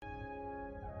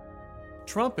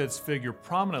Trumpets figure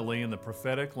prominently in the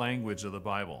prophetic language of the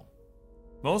Bible.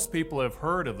 Most people have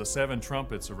heard of the 7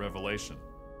 trumpets of Revelation.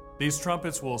 These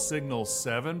trumpets will signal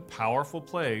 7 powerful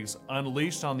plagues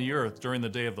unleashed on the earth during the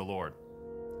day of the Lord.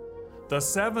 The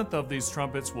 7th of these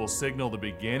trumpets will signal the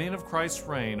beginning of Christ's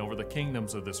reign over the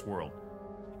kingdoms of this world.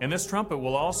 And this trumpet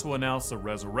will also announce the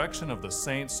resurrection of the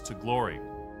saints to glory.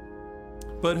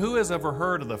 But who has ever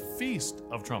heard of the Feast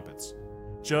of Trumpets?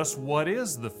 Just what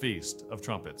is the Feast of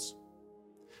Trumpets?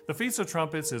 The Feast of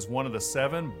Trumpets is one of the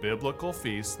 7 biblical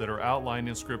feasts that are outlined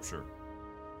in Scripture.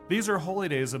 These are holy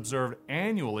days observed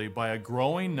annually by a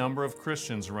growing number of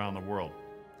Christians around the world.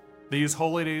 These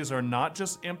holy days are not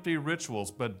just empty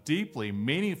rituals, but deeply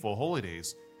meaningful holy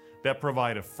days that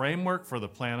provide a framework for the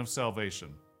plan of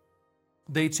salvation.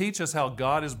 They teach us how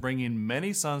God is bringing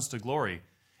many sons to glory,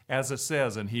 as it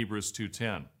says in Hebrews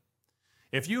 2:10.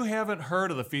 If you haven't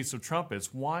heard of the Feast of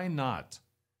Trumpets, why not?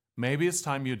 Maybe it's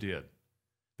time you did,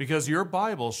 because your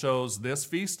Bible shows this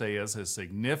feast day as a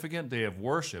significant day of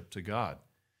worship to God.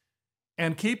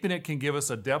 And keeping it can give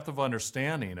us a depth of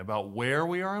understanding about where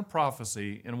we are in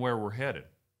prophecy and where we're headed.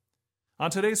 On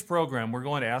today's program, we're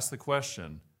going to ask the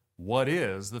question, what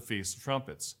is the Feast of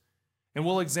Trumpets? And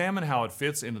we'll examine how it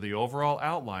fits into the overall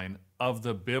outline of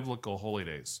the biblical holy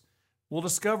days. We'll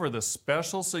discover the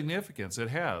special significance it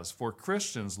has for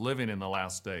Christians living in the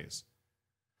last days.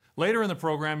 Later in the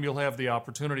program, you'll have the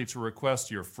opportunity to request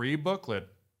your free booklet,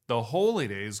 The Holy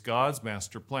Days, God's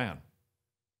Master Plan.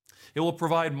 It will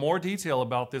provide more detail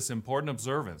about this important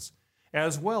observance,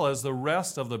 as well as the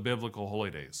rest of the biblical holy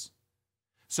days.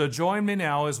 So join me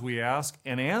now as we ask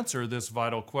and answer this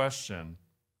vital question,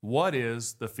 what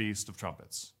is the Feast of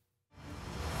Trumpets?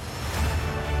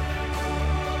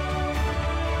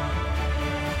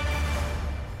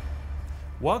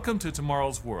 Welcome to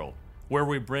Tomorrow's World, where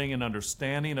we bring an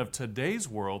understanding of today's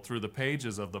world through the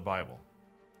pages of the Bible.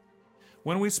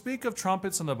 When we speak of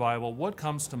trumpets in the Bible, what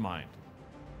comes to mind?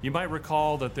 You might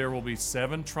recall that there will be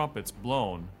 7 trumpets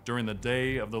blown during the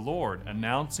day of the Lord,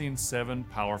 announcing 7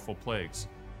 powerful plagues.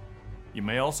 You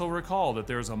may also recall that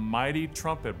there is a mighty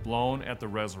trumpet blown at the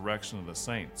resurrection of the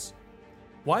saints.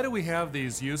 Why do we have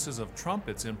these uses of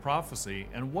trumpets in prophecy,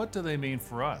 and what do they mean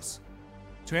for us?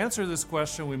 To answer this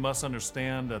question, we must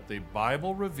understand that the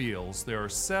Bible reveals there are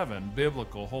 7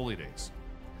 biblical holy days.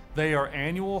 They are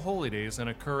annual holy days and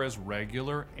occur as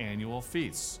regular annual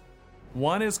feasts.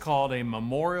 One is called a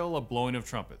memorial of blowing of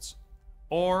trumpets,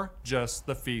 or just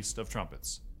the Feast of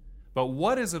Trumpets. But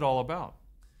what is it all about?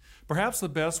 Perhaps the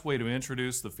best way to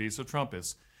introduce the Feast of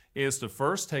Trumpets is to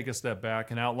first take a step back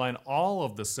and outline all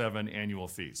of the 7 annual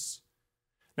feasts.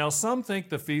 Now, some think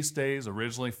the feast days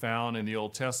originally found in the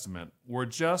Old Testament were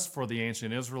just for the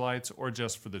ancient Israelites or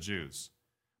just for the Jews.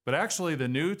 But actually, the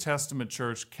New Testament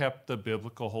church kept the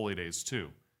biblical holy days too.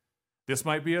 This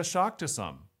might be a shock to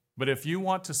some, but if you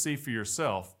want to see for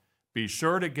yourself, be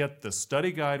sure to get the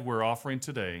study guide we're offering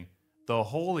today, The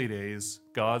Holy Days,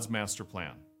 God's Master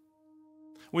Plan.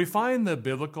 We find the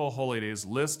biblical holy days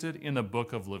listed in the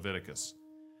book of Leviticus.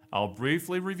 I'll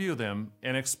briefly review them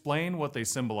and explain what they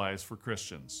symbolize for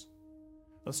Christians.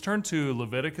 Let's turn to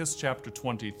Leviticus chapter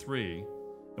 23,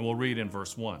 and we'll read in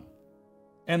verse 1.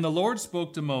 And the Lord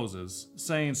spoke to Moses,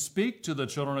 saying, Speak to the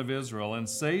children of Israel, and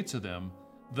say to them,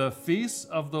 The feasts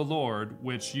of the Lord,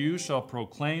 which you shall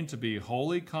proclaim to be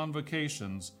holy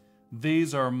convocations,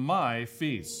 these are my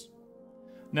feasts.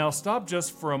 Now stop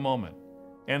just for a moment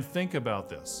and think about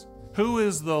this. Who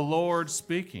is the Lord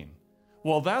speaking?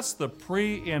 Well, that's the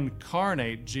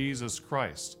pre-incarnate Jesus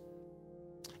Christ.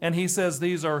 And he says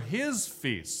these are his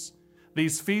feasts.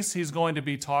 These feasts he's going to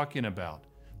be talking about.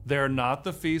 They're not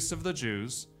the feasts of the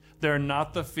Jews. They're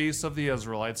not the feasts of the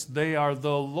Israelites. They are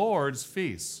the Lord's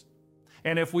feasts.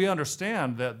 And if we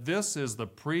understand that this is the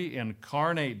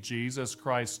pre-incarnate Jesus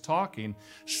Christ talking,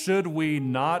 should we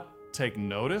not take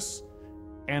notice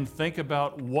and think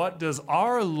about what does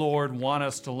our Lord want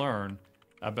us to learn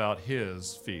about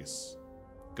his feasts?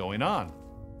 Going on.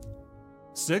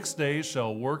 6 days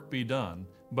shall work be done,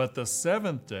 but the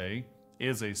 7th day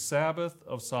is a Sabbath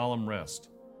of solemn rest,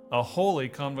 a holy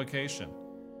convocation.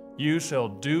 You shall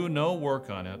do no work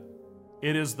on it.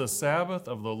 It is the Sabbath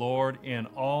of the Lord in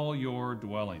all your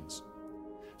dwellings.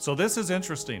 So this is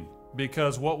interesting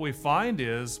because what we find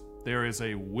is there is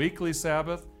a weekly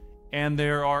Sabbath and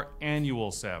there are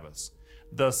annual Sabbaths.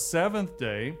 The 7th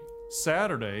day,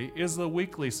 Saturday, is the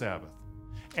weekly Sabbath.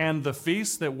 And the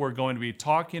feasts that we're going to be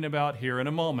talking about here in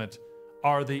a moment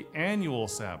are the annual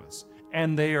Sabbaths,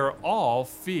 and they are all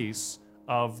feasts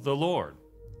of the Lord.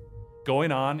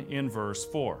 Going on in verse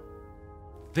 4.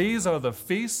 These are the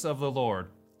feasts of the Lord,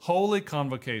 holy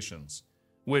convocations.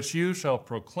 which you shall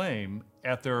proclaim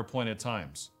at their appointed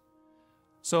times.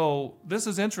 So this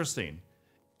is interesting.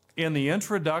 In the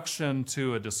introduction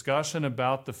to a discussion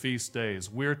about the feast days,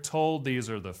 we're told these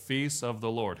are the feasts of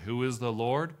the Lord. Who is the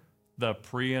Lord? The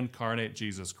pre-incarnate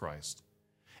Jesus Christ.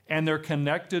 And they're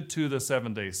connected to the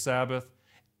 7-day Sabbath,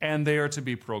 and they are to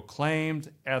be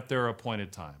proclaimed at their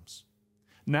appointed times.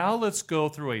 Now let's go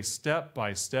through a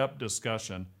step-by-step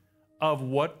discussion of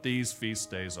what these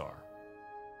feast days are.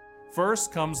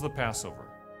 First comes the Passover.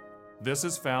 This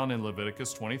is found in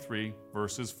Leviticus 23,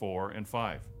 verses 4 and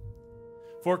 5.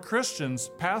 For Christians,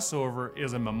 Passover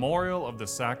is a memorial of the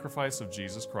sacrifice of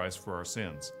Jesus Christ for our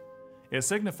sins. It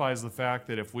signifies the fact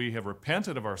that if we have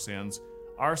repented of our sins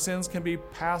can be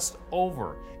passed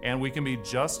over and we can be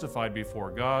justified before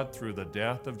God through the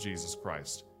death of Jesus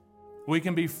Christ. We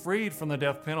can be freed from the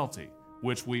death penalty,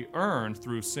 which we earned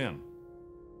through sin.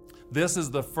 This is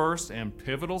the first and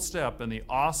pivotal step in the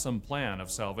awesome plan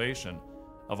of salvation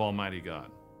of Almighty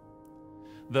God.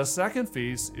 The second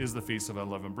feast is the Feast of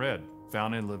Unleavened Bread,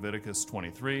 found in Leviticus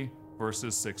 23,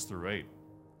 verses 6 through 8.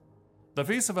 The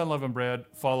Feast of Unleavened Bread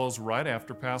follows right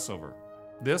after Passover.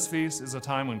 This feast is a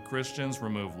time when Christians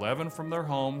remove leaven from their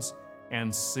homes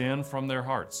and sin from their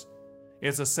hearts.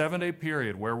 It's a 7-day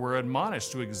period where we're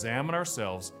admonished to examine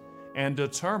ourselves and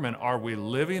determine, are we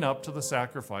living up to the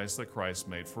sacrifice that Christ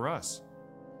made for us?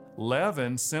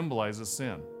 Leaven symbolizes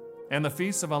sin, and the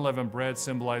Feast of Unleavened Bread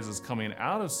symbolizes coming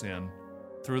out of sin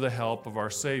through the help of our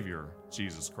Savior,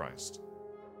 Jesus Christ.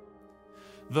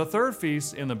 The third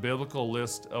feast in the biblical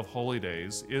list of holy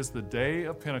days is the Day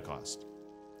of Pentecost.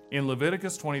 In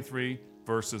Leviticus 23,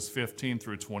 verses 15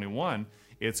 through 21,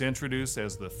 it's introduced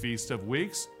as the Feast of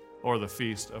Weeks or the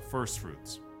Feast of First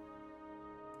Fruits.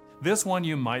 This one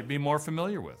you might be more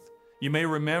familiar with. You may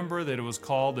remember that it was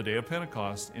called the Day of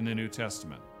Pentecost in the New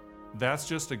Testament. That's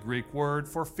just a Greek word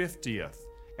for 50th,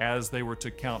 as they were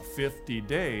to count 50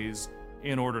 days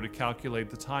in order to calculate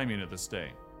the timing of this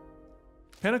day.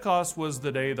 Pentecost was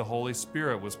the day the Holy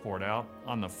Spirit was poured out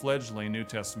on the fledgling New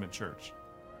Testament church.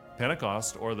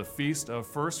 Pentecost, or the Feast of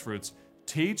First Fruits,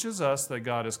 teaches us that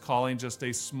God is calling just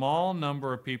a small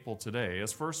number of people today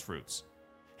as first fruits.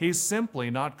 He's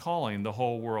simply not calling the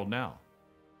whole world now.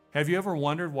 Have you ever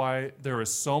wondered why there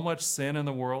is so much sin in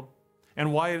the world,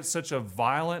 and why it's such a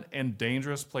violent and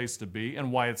dangerous place to be,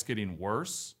 and why it's getting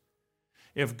worse?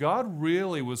 If God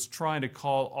really was trying to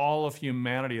call all of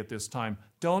humanity at this time,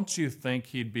 don't you think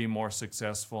He'd be more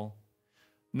successful?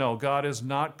 No, God is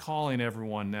not calling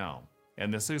everyone now,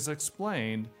 and this is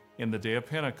explained in the Day of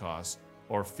Pentecost,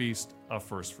 or Feast of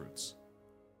First Fruits.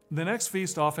 The next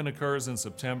feast often occurs in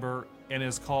September and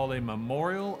is called a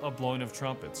memorial of blowing of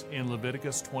trumpets in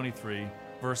Leviticus 23,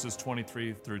 verses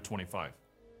 23 through 25.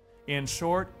 In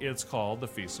short, it's called the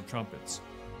Feast of Trumpets.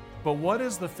 But what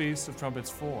is the Feast of Trumpets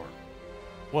for?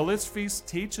 Well, this feast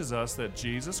teaches us that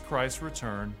Jesus Christ's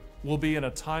return will be in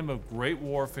a time of great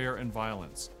warfare and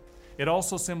violence. It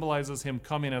also symbolizes Him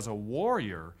coming as a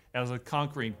warrior, as a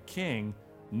conquering king,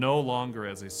 no longer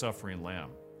as a suffering lamb.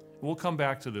 We'll come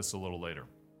back to this a little later.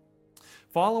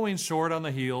 Following short on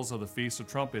the heels of the Feast of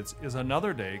Trumpets is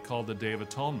another day called the Day of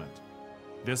Atonement.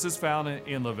 This is found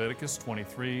in Leviticus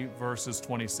 23, verses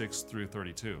 26 through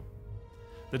 32.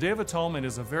 The Day of Atonement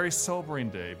is a very sobering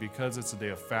day because it's a day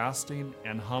of fasting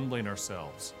and humbling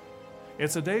ourselves.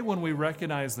 It's a day when we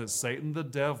recognize that Satan the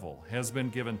devil has been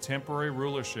given temporary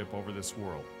rulership over this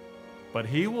world, but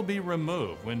he will be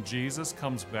removed when Jesus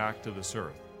comes back to this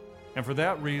earth. And for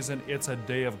that reason, it's a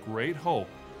day of great hope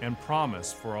and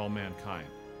promise for all mankind.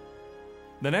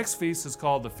 The next feast is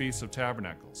called the Feast of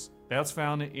Tabernacles. That's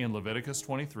found in Leviticus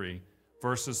 23,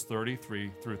 verses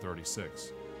 33 through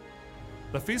 36.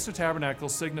 The Feast of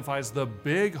Tabernacles signifies the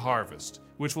big harvest,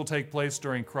 which will take place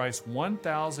during Christ's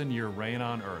 1,000-year reign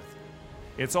on earth.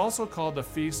 It's also called the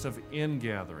Feast of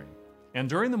Ingathering. And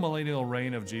during the millennial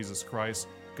reign of Jesus Christ,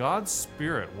 God's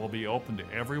Spirit will be open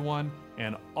to everyone,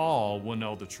 and all will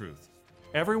know the truth.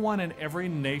 Everyone in every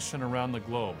nation around the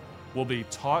globe will be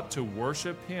taught to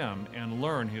worship Him and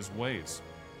learn His ways.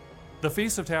 The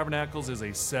Feast of Tabernacles is a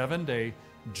 7-day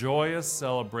joyous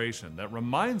celebration that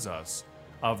reminds us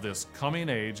of this coming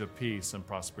age of peace and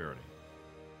prosperity.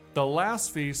 The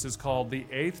last feast is called the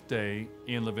 8th day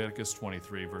in Leviticus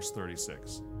 23, verse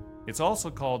 36. It's also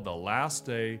called the last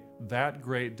day, that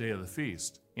great day of the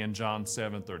feast, in John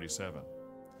 7:37.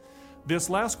 This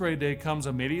last great day comes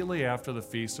immediately after the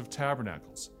Feast of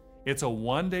Tabernacles. It's a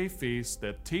 1-day feast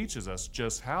that teaches us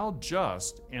just how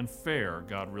just and fair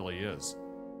God really is.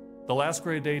 The last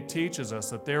great day teaches us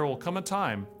that there will come a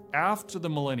time after the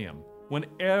millennium when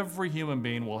every human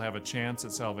being will have a chance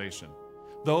at salvation.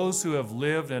 Those who have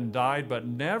lived and died but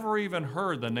never even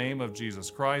heard the name of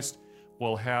Jesus Christ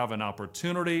will have an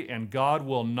opportunity, and God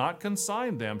will not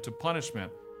consign them to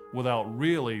punishment without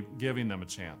really giving them a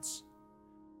chance.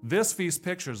 This feast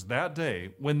pictures that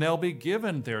day when they'll be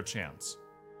given their chance.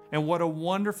 And what a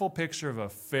wonderful picture of a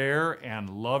fair and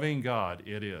loving God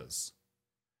it is.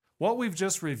 What we've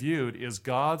just reviewed is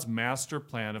God's master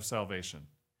plan of salvation.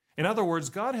 In other words,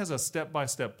 God has a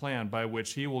step-by-step plan by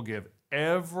which He will give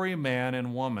every man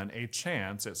and woman a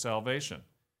chance at salvation.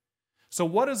 So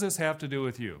what does this have to do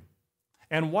with you?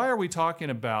 And why are we talking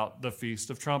about the Feast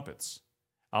of Trumpets?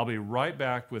 I'll be right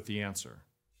back with the answer.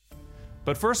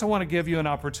 But first, I want to give you an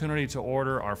opportunity to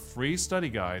order our free study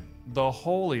guide, The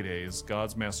Holy Days,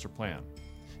 God's Master Plan.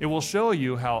 It will show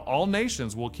you how all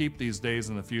nations will keep these days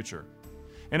in the future.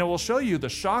 And it will show you the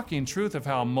shocking truth of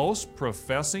how most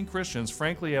professing Christians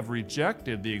frankly have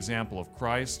rejected the example of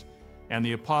Christ and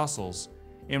the apostles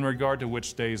in regard to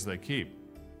which days they keep.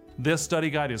 This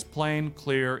study guide is plain,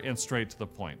 clear, and straight to the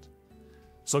point.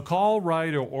 So call,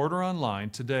 write, or order online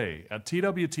today at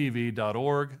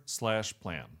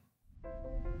twtv.org/plan.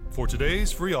 For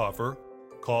today's free offer,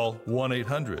 call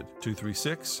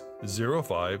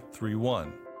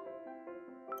 1-800-236-0531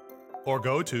 or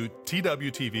go to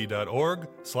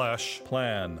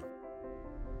twtv.org/plan.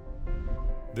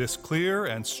 This clear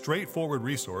and straightforward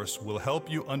resource will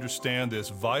help you understand this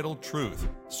vital truth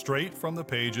straight from the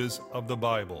pages of the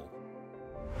Bible.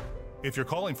 If you're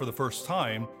calling for the first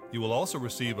time, you will also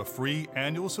receive a free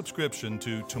annual subscription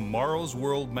to Tomorrow's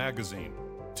World magazine.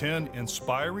 10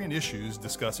 inspiring issues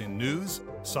discussing news,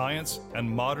 science, and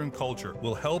modern culture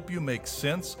will help you make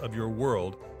sense of your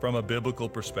world from a biblical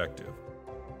perspective.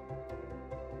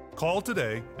 Call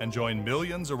today and join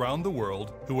millions around the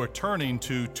world who are turning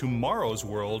to Tomorrow's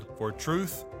World for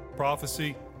truth,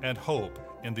 prophecy, and hope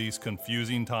in these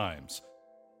confusing times.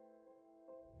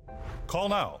 Call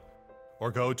now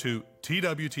or go to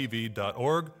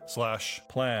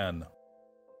twtv.org/plan.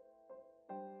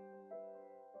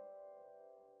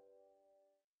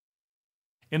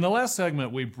 In the last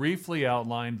segment, we briefly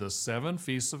outlined the 7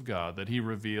 feasts of God that He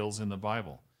reveals in the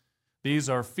Bible. These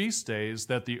are feast days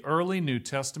that the early New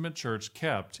Testament church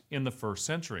kept in the first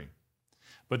century.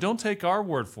 But don't take our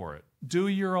word for it. Do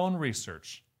your own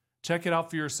research. Check it out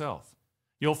for yourself.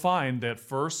 You'll find that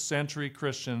first century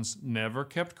Christians never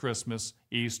kept Christmas,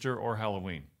 Easter, or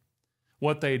Halloween.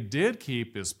 What they did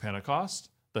keep is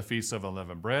Pentecost, the Feast of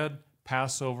Unleavened Bread,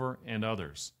 Passover, and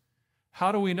others.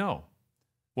 How do we know?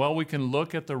 Well, we can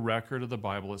look at the record of the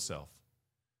Bible itself.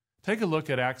 Take a look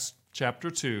at Acts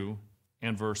chapter 2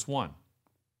 and verse 1.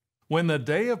 When the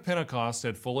day of Pentecost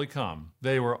had fully come,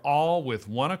 they were all with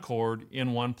one accord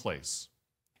in one place.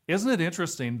 Isn't it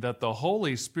interesting that the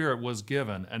Holy Spirit was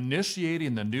given,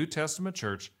 initiating the New Testament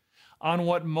church on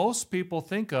what most people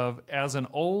think of as an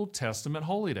Old Testament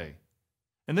holy day?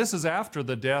 And this is after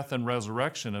the death and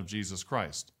resurrection of Jesus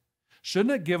Christ.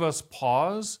 Shouldn't it give us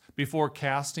pause before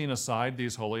casting aside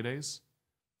these holy days?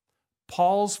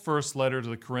 Paul's first letter to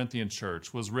the Corinthian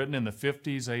church was written in the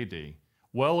 50s AD,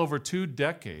 well over 2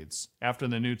 decades after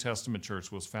the New Testament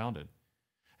church was founded.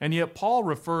 And yet Paul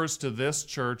refers to this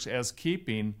church as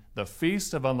keeping the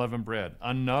Feast of Unleavened Bread,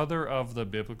 another of the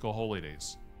biblical holy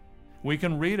days. We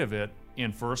can read of it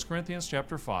in 1 Corinthians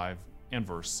chapter 5 and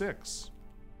verse 6.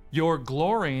 Your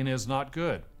glorying is not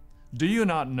good. Do you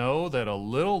not know that a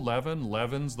little leaven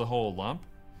leavens the whole lump?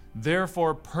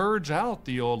 Therefore purge out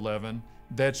the old leaven,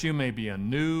 that you may be a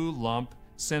new lump,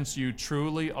 since you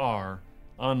truly are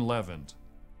unleavened.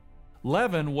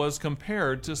 Leaven was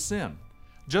compared to sin.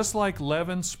 Just like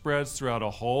leaven spreads throughout a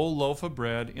whole loaf of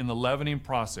bread in the leavening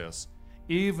process,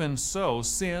 even so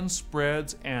sin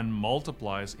spreads and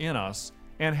multiplies in us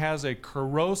and has a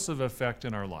corrosive effect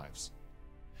in our lives.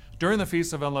 During the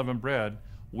Feast of Unleavened Bread,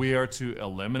 we are to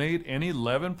eliminate any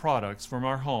leavened products from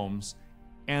our homes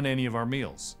and any of our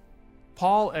meals.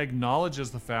 Paul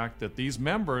acknowledges the fact that these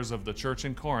members of the church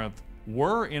in Corinth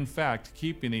were in fact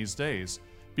keeping these days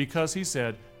because he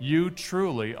said, "You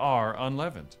truly are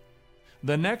unleavened."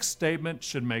 The next statement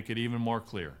should make it even more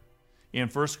clear. In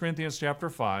 1 Corinthians chapter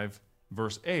 5,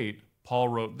 verse 8, Paul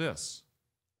wrote this,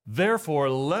 "Therefore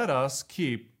let us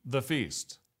keep the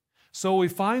feast." So we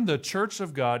find the church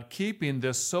of God keeping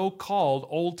this so-called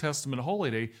Old Testament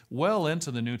holy day well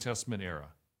into the New Testament era.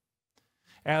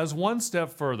 As one step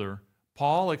further,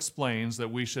 Paul explains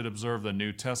that we should observe the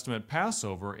New Testament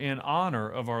Passover in honor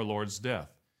of our Lord's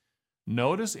death.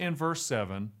 Notice in verse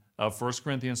 7 of 1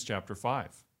 Corinthians chapter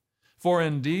 5. For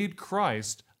indeed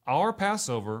Christ, our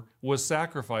Passover, was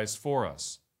sacrificed for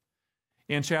us.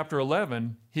 In chapter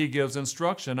 11, he gives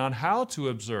instruction on how to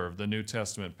observe the New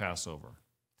Testament Passover.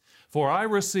 For I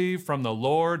received from the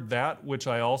Lord that which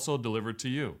I also delivered to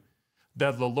you,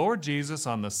 that the Lord Jesus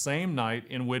on the same night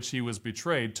in which he was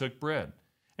betrayed took bread.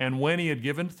 And when he had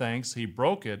given thanks, he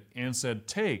broke it and said,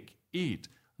 Take, eat.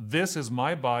 This is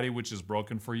my body which is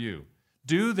broken for you.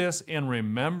 Do this in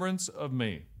remembrance of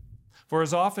me. For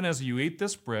as often as you eat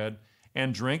this bread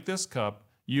and drink this cup,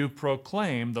 you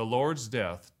proclaim the Lord's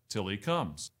death till he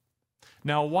comes.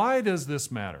 Now, why does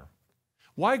this matter?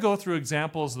 Why go through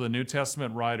examples of the New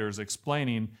Testament writers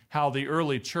explaining how the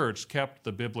early church kept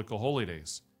the biblical holy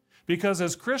days? Because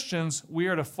as Christians, we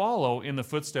are to follow in the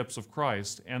footsteps of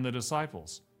Christ and the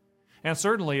disciples. And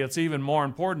certainly, it's even more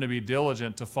important to be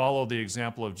diligent to follow the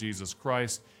example of Jesus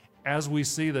Christ as we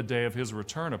see the day of his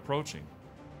return approaching.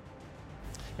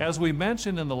 As we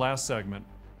mentioned in the last segment,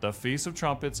 the Feast of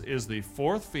Trumpets is the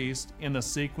fourth feast in the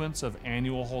sequence of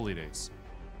annual holy days.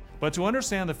 But to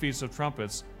understand the Feast of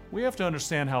Trumpets, we have to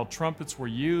understand how trumpets were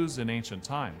used in ancient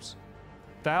times.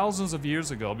 Thousands of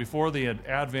years ago, before the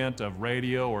advent of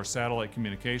radio or satellite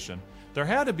communication, there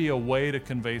had to be a way to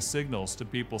convey signals to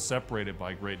people separated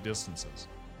by great distances.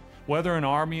 Whether an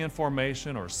army in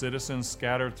formation or citizens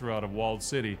scattered throughout a walled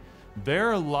city,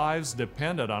 their lives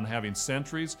depended on having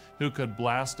sentries who could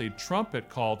blast a trumpet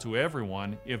call to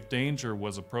everyone if danger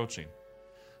was approaching.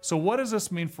 So what does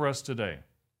this mean for us today?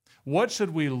 What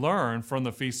should we learn from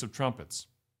the Feast of Trumpets?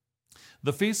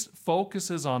 The feast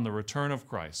focuses on the return of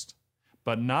Christ.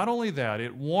 But not only that,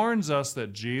 it warns us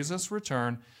that Jesus'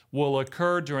 return will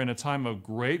occur during a time of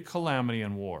great calamity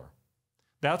and war.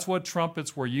 That's what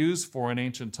trumpets were used for in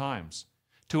ancient times,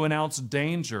 to announce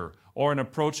danger or an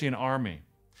approaching army.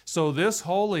 So this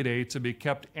holy day, to be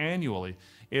kept annually,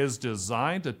 is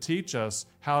designed to teach us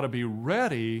how to be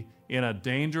ready in a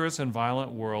dangerous and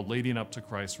violent world leading up to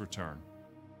Christ's return.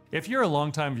 If you're a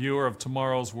longtime viewer of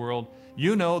Tomorrow's World,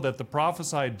 you know that the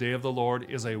prophesied day of the Lord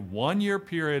is a one-year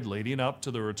period leading up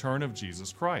to the return of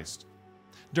Jesus Christ.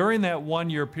 During that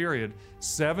one-year period,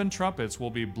 7 trumpets will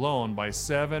be blown by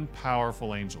 7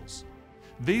 powerful angels.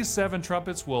 These 7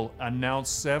 trumpets will announce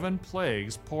 7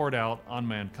 plagues poured out on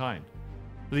mankind.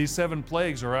 These 7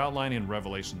 plagues are outlined in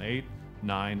Revelation 8,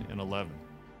 9, and 11.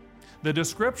 The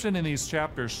description in these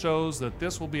chapters shows that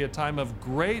this will be a time of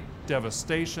great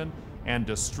devastation and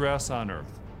distress on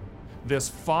earth. This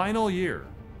final year,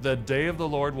 the day of the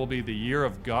Lord, will be the year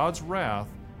of God's wrath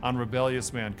on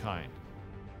rebellious mankind.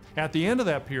 At the end of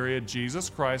that period, Jesus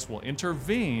Christ will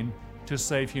intervene to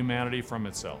save humanity from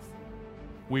itself.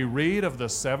 We read of the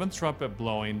 7th trumpet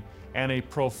blowing and a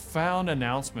profound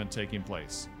announcement taking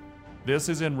place. This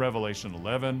is in Revelation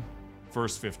 11,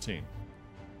 verse 15.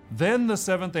 Then the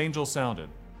 7th angel sounded,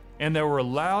 and there were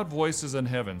loud voices in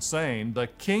heaven, saying, The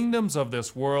kingdoms of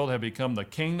this world have become the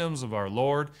kingdoms of our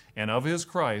Lord and of his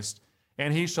Christ,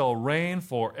 and he shall reign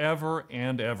forever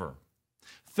and ever.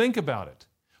 Think about it.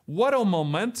 What a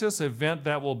momentous event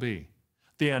that will be.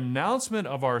 The announcement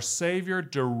of our Savior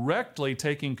directly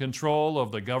taking control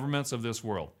of the governments of this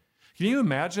world. Can you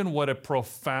imagine what a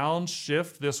profound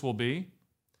shift this will be?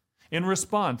 In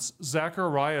response,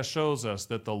 Zechariah shows us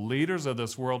that the leaders of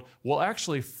this world will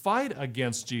actually fight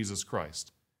against Jesus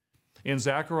Christ. In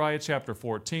Zechariah chapter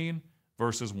 14,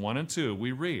 verses 1 and 2,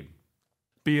 we read,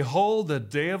 Behold, the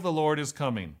day of the Lord is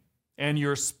coming, and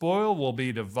your spoil will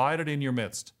be divided in your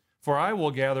midst. For I will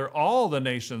gather all the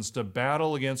nations to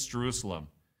battle against Jerusalem.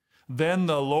 Then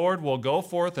the Lord will go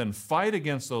forth and fight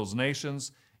against those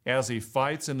nations as he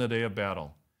fights in the day of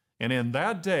battle. And in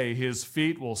that day his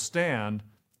feet will stand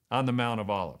on the Mount of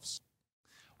Olives.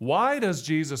 Why does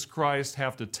Jesus Christ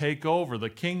have to take over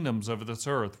the kingdoms of this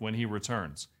earth when he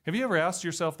returns? Have you ever asked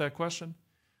yourself that question?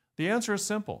 The answer is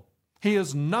simple. He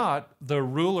is not the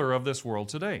ruler of this world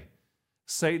today.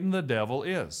 Satan, the devil,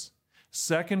 is.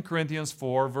 2 Corinthians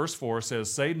 4, verse 4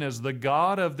 says, Satan is the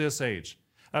god of this age.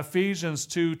 Ephesians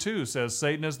 2:2 says,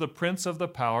 Satan is the prince of the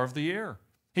power of the air.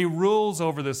 He rules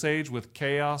over this age with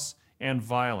chaos and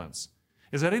violence.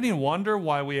 Is it any wonder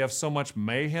why we have so much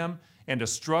mayhem and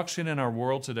destruction in our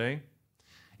world today?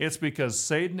 It's because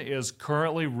Satan is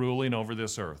currently ruling over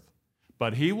this earth.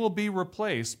 But he will be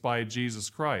replaced by Jesus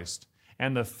Christ,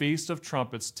 and the Feast of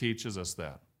Trumpets teaches us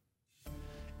that.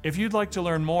 If you'd like to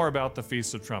learn more about the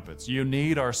Feast of Trumpets, you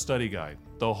need our study guide,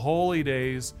 The Holy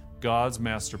Days, God's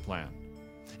Master Plan.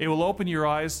 It will open your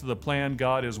eyes to the plan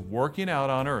God is working out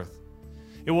on earth.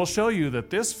 It will show you that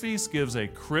this feast gives a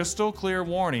crystal clear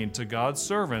warning to God's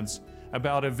servants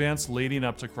about events leading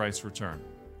up to Christ's return.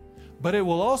 But it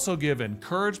will also give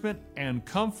encouragement and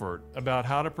comfort about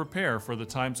how to prepare for the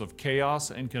times of chaos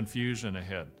and confusion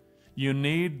ahead. You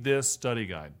need this study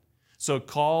guide. So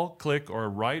call, click, or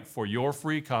write for your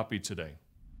free copy today.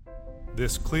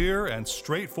 This clear and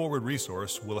straightforward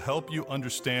resource will help you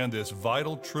understand this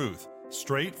vital truth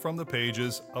straight from the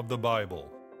pages of the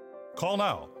Bible. Call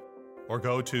now or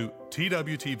go to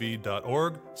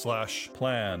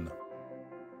twtv.org/plan.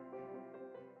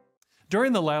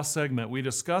 During the last segment, we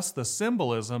discussed the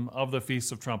symbolism of the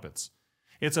Feast of Trumpets.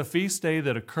 It's a feast day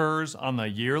that occurs on the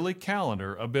yearly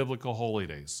calendar of biblical holy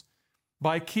days.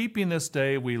 By keeping this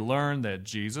day, we learn that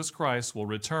Jesus Christ will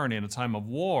return in a time of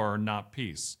war, not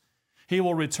peace. He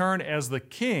will return as the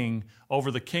king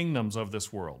over the kingdoms of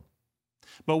this world.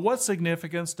 But what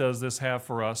significance does this have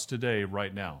for us today,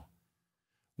 right now?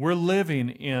 We're living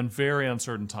in very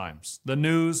uncertain times. The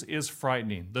news is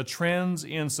frightening. The trends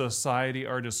in society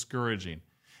are discouraging.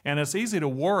 And it's easy to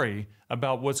worry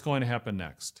about what's going to happen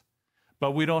next.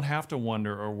 But we don't have to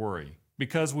wonder or worry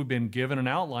because we've been given an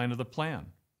outline of the plan.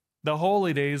 The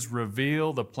holy days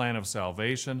reveal the plan of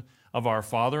salvation of our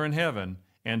Father in heaven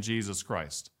and Jesus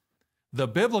Christ. The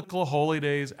biblical holy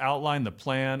days outline the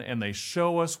plan and they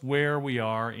show us where we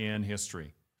are in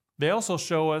history. They also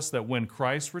show us that when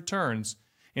Christ returns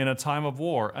in a time of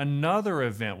war, another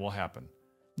event will happen.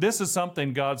 This is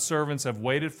something God's servants have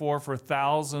waited for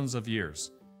thousands of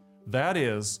years. That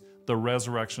is the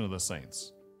resurrection of the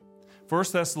saints.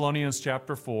 1 Thessalonians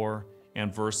chapter 4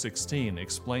 and verse 16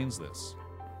 explains this.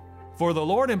 For the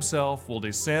Lord himself will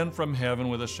descend from heaven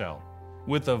with a shout,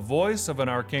 with the voice of an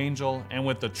archangel, and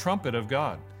with the trumpet of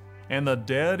God, and the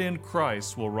dead in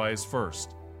Christ will rise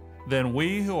first. Then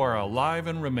we who are alive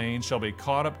and remain shall be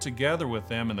caught up together with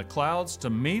them in the clouds to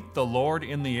meet the Lord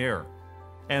in the air,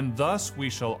 and thus we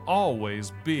shall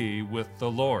always be with the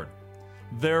Lord.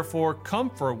 Therefore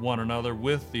comfort one another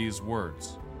with these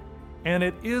words. And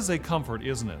it is a comfort,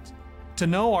 isn't it? To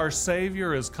know our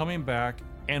Savior is coming back,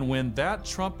 and when that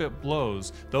trumpet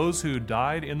blows, those who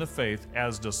died in the faith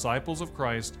as disciples of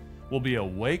Christ will be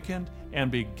awakened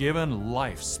and be given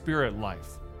life, spirit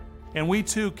life. And we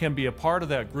too can be a part of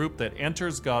that group that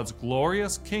enters God's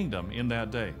glorious kingdom in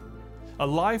that day. A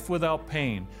life without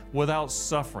pain, without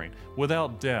suffering,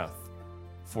 without death,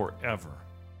 forever.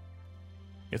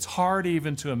 It's hard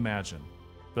even to imagine,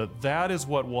 but that is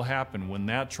what will happen when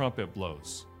that trumpet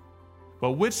blows.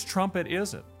 But which trumpet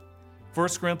is it? 1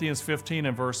 Corinthians 15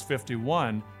 and verse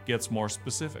 51 gets more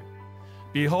specific.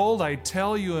 Behold, I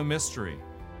tell you a mystery.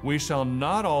 We shall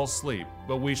not all sleep,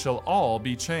 but we shall all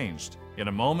be changed. In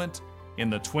a moment, in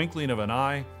the twinkling of an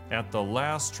eye, at the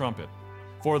last trumpet.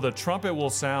 For the trumpet will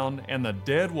sound, and the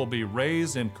dead will be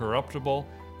raised incorruptible,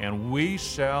 and we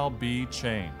shall be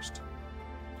changed.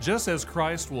 Just as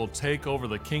Christ will take over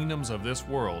the kingdoms of this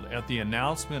world at the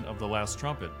announcement of the last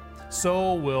trumpet,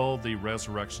 so will the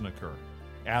resurrection occur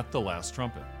at the last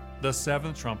trumpet, the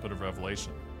seventh trumpet of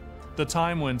Revelation, the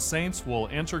time when saints will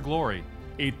enter glory,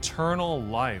 eternal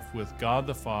life with God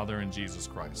the Father and Jesus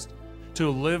Christ, to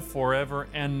live forever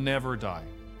and never die.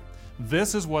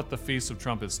 This is what the Feast of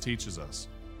Trumpets teaches us,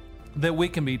 that we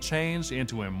can be changed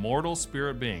into immortal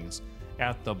spirit beings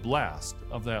at the blast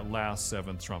of that last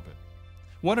seventh trumpet.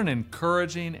 What an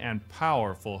encouraging and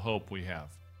powerful hope we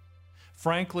have.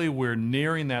 Frankly, we're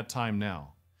nearing that time now.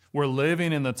 We're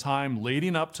living in the time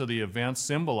leading up to the event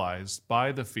symbolized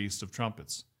by the Feast of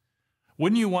Trumpets.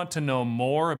 Wouldn't you want to know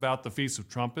more about the Feast of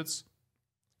Trumpets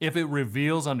if it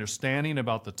reveals understanding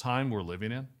about the time we're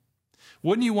living in?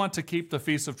 Wouldn't you want to keep the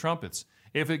Feast of Trumpets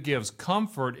if it gives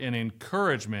comfort and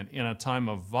encouragement in a time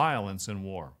of violence and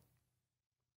war?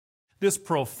 This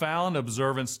profound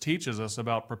observance teaches us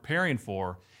about preparing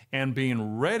for and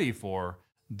being ready for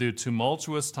the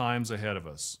tumultuous times ahead of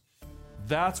us.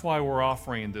 That's why we're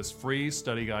offering this free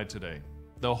study guide today,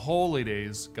 The Holy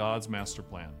Days, God's Master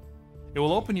Plan. It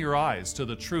will open your eyes to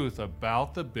the truth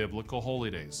about the biblical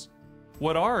holy days.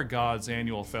 What are God's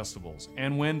annual festivals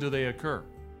and when do they occur?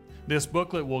 This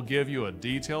booklet will give you a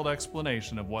detailed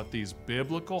explanation of what these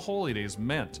biblical holy days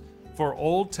meant for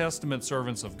Old Testament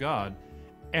servants of God,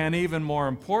 and even more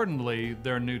importantly,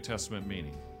 their New Testament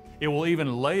meaning. It will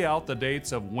even lay out the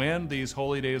dates of when these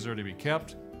holy days are to be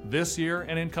kept this year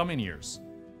and in coming years.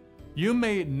 You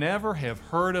may never have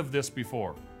heard of this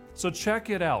before, so check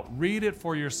it out, read it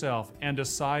for yourself, and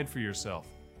decide for yourself.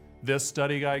 This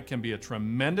study guide can be a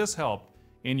tremendous help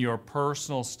in your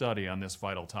personal study on this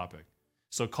vital topic.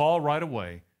 So call right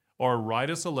away or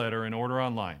write us a letter and order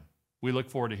online. We look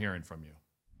forward to hearing from you.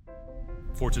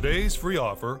 For today's free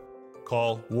offer,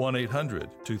 call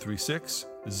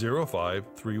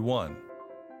 1-800-236-0531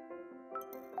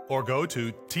 or go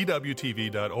to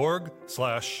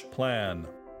twtv.org/plan.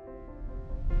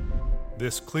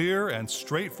 This clear and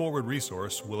straightforward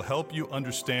resource will help you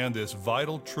understand this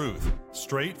vital truth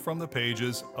straight from the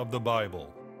pages of the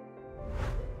Bible.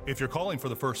 If you're calling for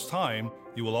the first time,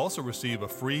 you will also receive a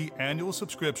free annual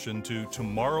subscription to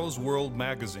Tomorrow's World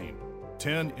magazine.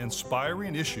 10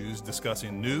 inspiring issues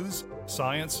discussing news,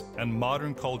 science, and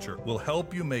modern culture will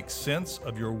help you make sense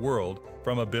of your world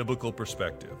from a biblical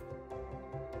perspective.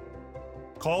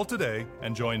 Call today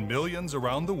and join millions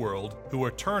around the world who are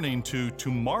turning to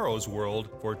Tomorrow's World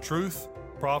for truth,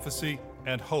 prophecy,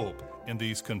 and hope in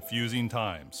these confusing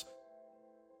times.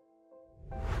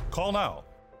 Call now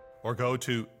or go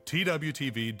to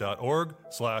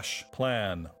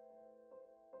twtv.org/plan.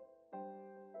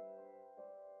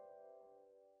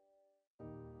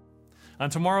 On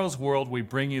Tomorrow's World, we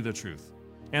bring you the truth.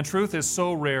 And truth is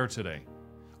so rare today.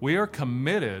 We are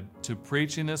committed to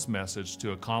preaching this message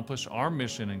to accomplish our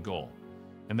mission and goal,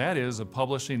 and that is of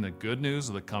publishing the good news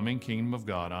of the coming kingdom of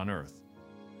God on earth.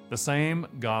 The same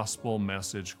gospel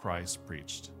message Christ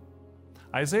preached.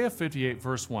 Isaiah 58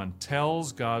 verse 1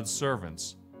 tells God's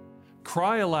servants,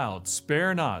 "Cry aloud,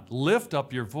 spare not, lift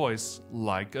up your voice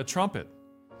like a trumpet."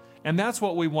 And that's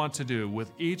what we want to do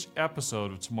with each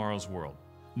episode of Tomorrow's World.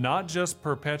 Not just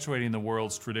perpetuating the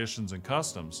world's traditions and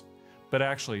customs, but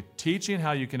actually teaching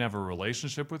how you can have a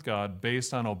relationship with God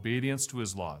based on obedience to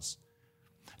His laws.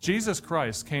 Jesus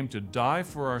Christ came to die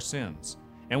for our sins,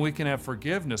 and we can have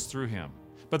forgiveness through Him.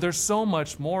 But there's so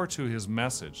much more to His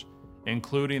message,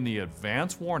 including the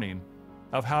advance warning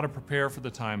of how to prepare for the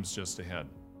times just ahead.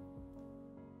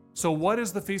 So what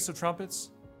is the Feast of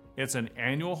Trumpets? It's an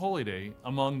annual holy day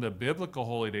among the biblical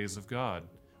holy days of God,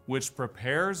 which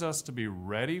prepares us to be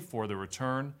ready for the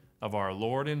return of our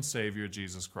Lord and Savior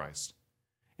Jesus Christ.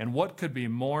 And what could be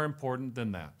more important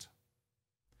than that?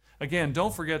 Again,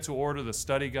 don't forget to order the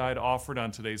study guide offered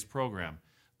on today's program,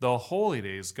 The Holy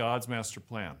Days, God's Master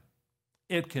Plan.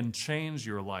 It can change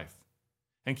your life.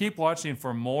 And keep watching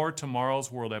for more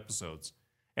Tomorrow's World episodes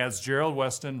as Gerald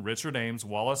Weston, Richard Ames,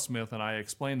 Wallace Smith, and I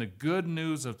explain the good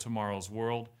news of tomorrow's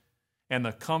world and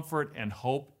the comfort and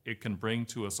hope it can bring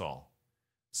to us all.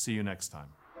 See you next time.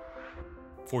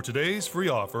 For today's free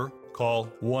offer, call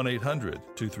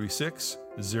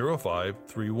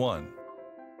 1-800-236-0531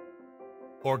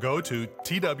 or go to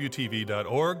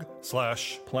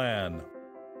twtv.org/plan.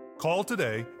 Call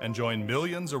today and join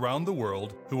millions around the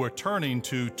world who are turning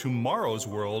to Tomorrow's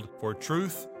World for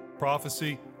truth,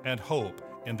 prophecy, and hope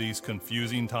in these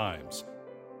confusing times.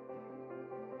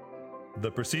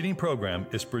 The preceding program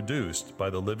is produced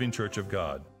by the Living Church of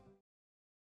God.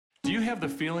 Do you have the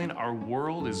feeling our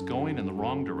world is going in the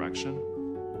wrong direction?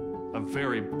 A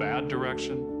very bad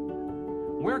direction?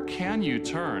 Where can you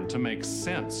turn to make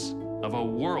sense of a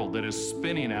world that is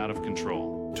spinning out of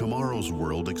control? Tomorrow's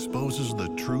World exposes the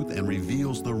truth and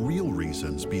reveals the real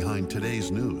reasons behind today's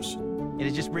news. And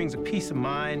it just brings a peace of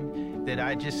mind that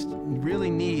I just really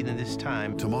need in this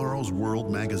time. Tomorrow's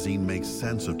World magazine makes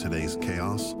sense of today's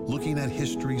chaos, looking at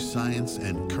history, science,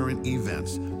 and current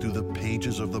events through the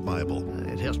pages of the Bible.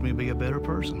 It helps me be a better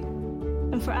person.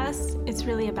 And for us, it's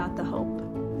really about the hope.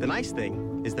 The nice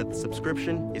thing is that the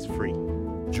subscription is free.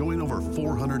 Join over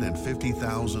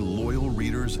 450,000 loyal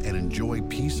readers and enjoy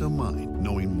peace of mind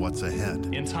knowing what's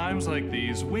ahead. In times like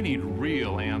these, we need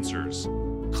real answers.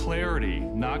 Clarity,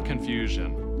 not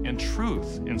confusion, and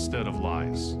truth instead of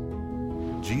lies.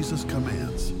 Jesus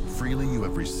commands, freely you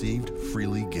have received,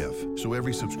 freely give. So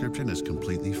every subscription is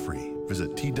completely free.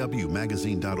 Visit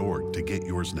twmagazine.org to get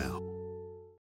yours now.